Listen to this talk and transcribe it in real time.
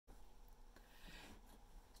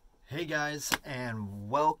Hey guys, and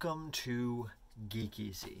welcome to Geek.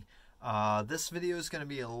 This video is going to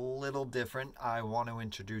be a little different. I want to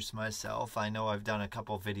introduce myself. I know I've done a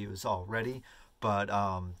couple videos already, but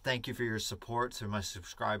thank you for your support to my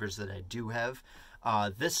subscribers that I do have.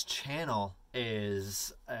 This channel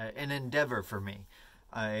is an endeavor for me.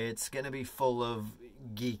 It's going to be full of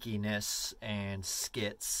geekiness and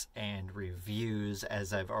skits and reviews,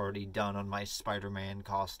 as I've already done on my Spider-Man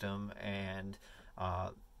costume and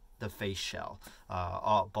the face shell,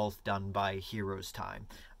 both done by Heroes Time.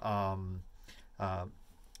 And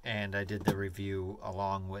I did the review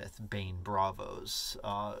along with Bane Bravo's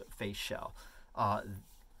face shell. I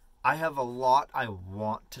have a lot I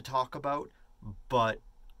want to talk about, but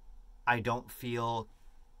I don't feel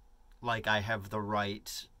like I have the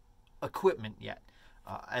right equipment yet.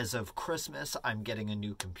 As of Christmas, I'm getting a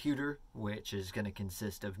new computer, which is going to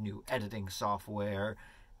consist of new editing software.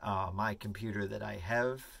 My computer that I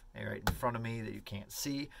have right in front of me that you can't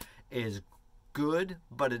see is good,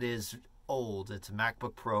 but it is old. It's a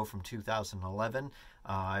MacBook Pro from 2011.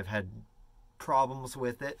 I've had problems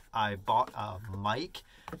with it. I bought a mic,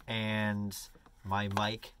 and my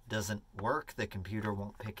mic doesn't work. The computer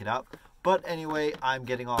won't pick it up. But anyway, I'm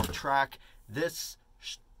getting off track. This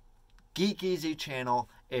Geek Easy channel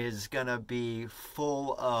is gonna be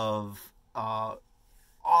full of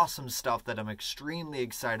awesome stuff that I'm extremely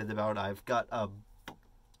excited about. I've got a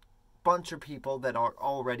bunch of people that are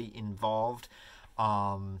already involved,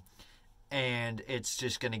 and it's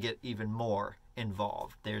just going to get even more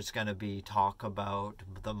involved. There's going to be talk about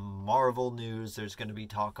the Marvel news, there's going to be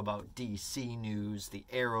talk about DC news, the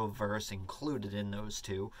Arrowverse included in those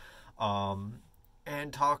two,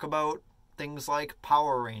 and talk about things like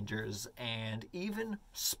Power Rangers and even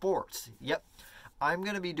sports. Yep, I'm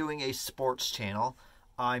going to be doing a sports channel.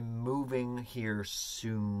 I'm moving here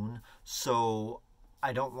soon, so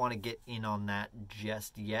I don't want to get in on that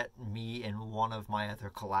just yet. Me and one of my other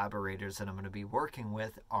collaborators that I'm going to be working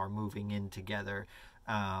with are moving in together,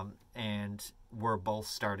 and we're both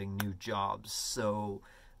starting new jobs. So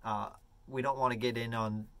we don't want to get in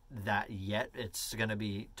on that yet. It's going to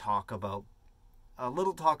be a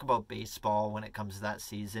little talk about baseball when it comes to that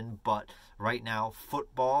season, but right now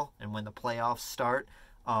football and when the playoffs start,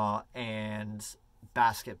 and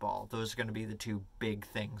basketball. Those are going to be the two big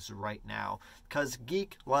things right now, because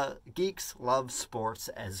geeks love sports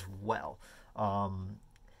as well. I'm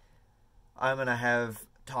going to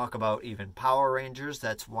talk about even Power Rangers.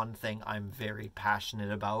 That's one thing I'm very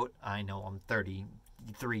passionate about. I know I'm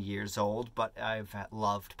 33 years old, but I've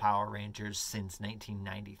loved Power Rangers since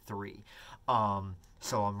 1993.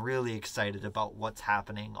 So I'm really excited about what's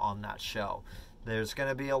happening on that show. There's going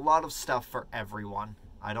to be a lot of stuff for everyone.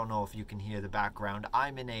 I don't know if you can hear the background.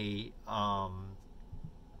 I'm in a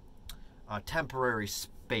temporary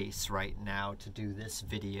space right now to do this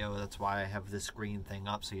video. That's why I have this green thing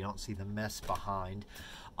up so you don't see the mess behind.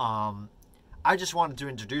 I just wanted to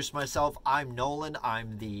introduce myself. I'm Nolan.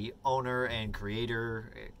 I'm the owner and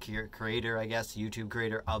creator, I guess, YouTube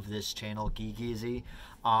creator of this channel, Geek Easy.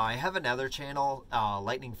 I have another channel,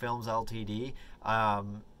 Lightning Films Ltd.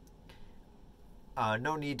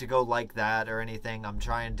 No need to go like that or anything. I'm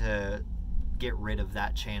trying to get rid of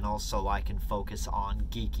that channel so I can focus on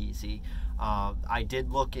Geek Easy. I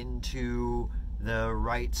did look into the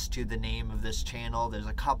rights to the name of this channel. There's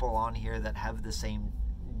a couple on here that have the same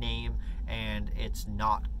name and it's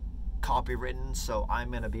not copywritten, so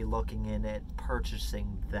I'm going to be looking in at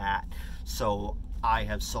purchasing that so I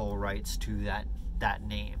have sole rights to that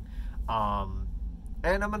name.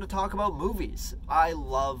 And I'm going to talk about movies. I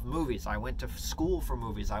love movies. I went to school for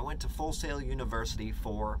movies. I went to Full Sail University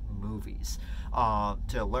for movies,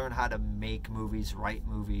 to learn how to make movies, write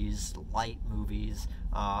movies, light movies,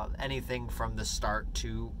 anything from the start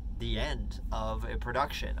to the end of a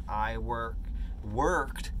production. I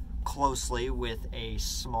worked closely with a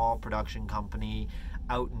small production company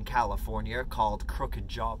out in California called Crooked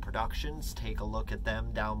Jaw Productions. Take a look at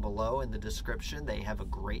them down below in the description. They have a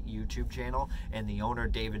great YouTube channel, and the owner,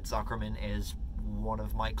 David Zuckerman, is one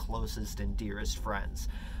of my closest and dearest friends.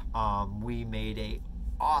 We made a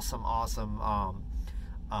awesome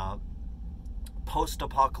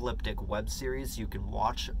post-apocalyptic web series you can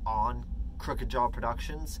watch on Crooked Jaw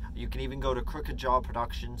Productions. You can even go to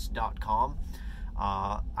crookedjawproductions.com.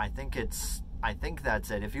 I think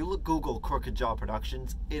that's it. If you Google Crooked Jaw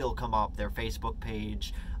Productions, it'll come up, their Facebook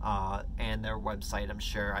page, and their website, I'm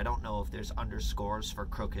sure. I don't know if there's underscores for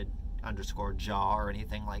crooked_jaw or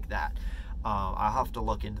anything like that. I'll have to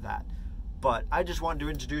look into that. But I just wanted to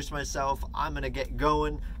introduce myself. I'm going to get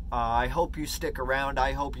going. I hope you stick around.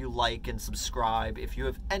 I hope you like and subscribe. If you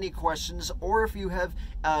have any questions, or if you have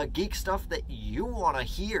geek stuff that you want to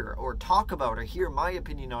hear or talk about, or hear my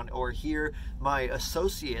opinion on, or hear my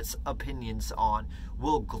associates' opinions on,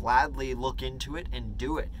 we'll gladly look into it and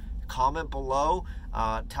do it. Comment below.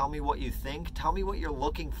 Tell me what you think. Tell me what you're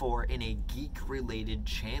looking for in a geek-related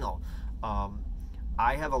channel.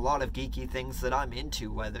 I have a lot of geeky things that I'm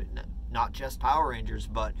into, whether not just Power Rangers,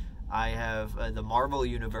 but I have the Marvel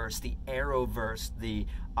Universe, the Arrowverse, the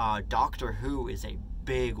Doctor Who is a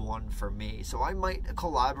big one for me. So I might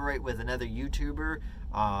collaborate with another YouTuber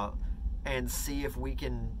and see if we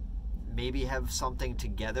can maybe have something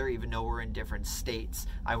together, even though we're in different states.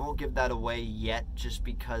 I won't give that away yet, just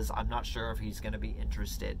because I'm not sure if he's going to be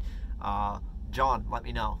interested. John, let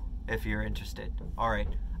me know if you're interested. All right,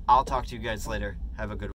 I'll talk to you guys later. Have a good one.